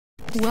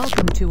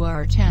Welcome to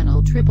our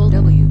channel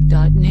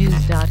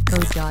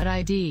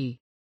www.news.co.id.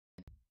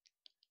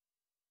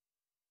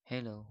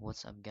 Hello,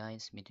 what's up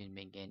guys, meet with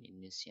me again in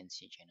this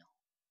CNC channel.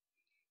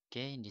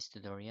 Okay, in this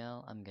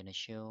tutorial I'm gonna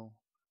show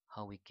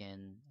how we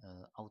can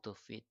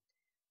auto-fit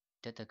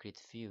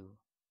Datagridview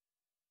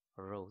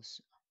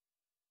rows.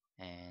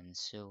 And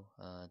so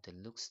the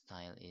look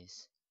style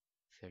is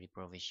very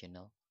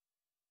professional,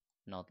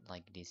 not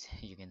like this.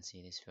 You can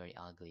see this very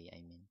ugly, I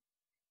mean.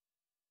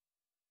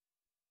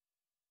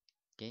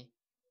 Okay,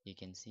 you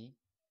can see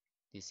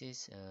this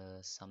is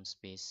some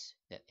space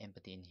that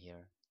empty in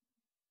here.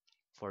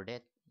 For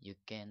that you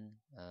can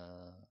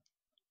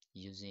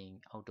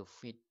using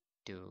AutoFit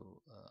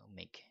to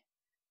make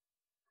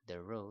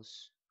the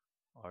rows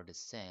or the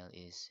cell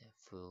is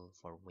full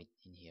for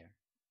width in here.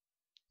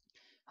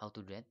 How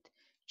to do that?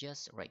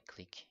 Just right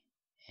click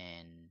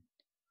and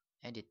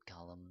edit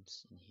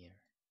columns in here,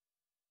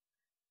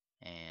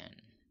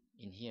 and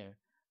in here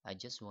I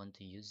just want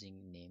to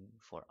using name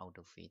for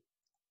AutoFit.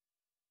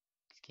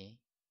 Okay,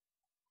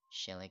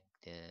 select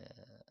the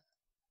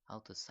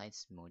auto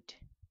size mode.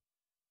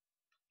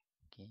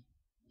 Okay,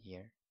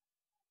 here,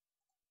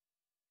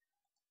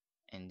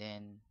 and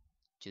then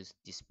just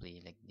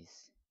display like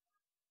this.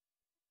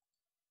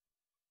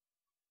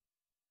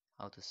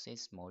 Auto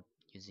size mode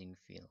using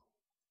fill.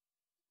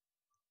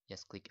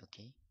 Just click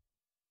OK,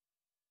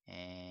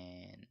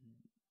 and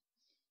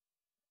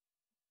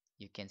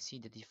you can see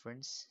the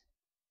difference.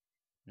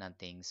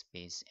 Nothing,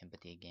 space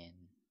empty again.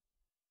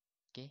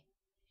 Okay,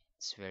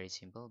 it's very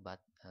simple but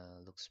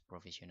looks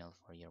professional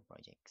for your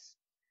projects.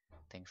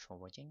 Thanks for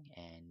watching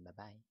and bye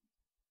bye.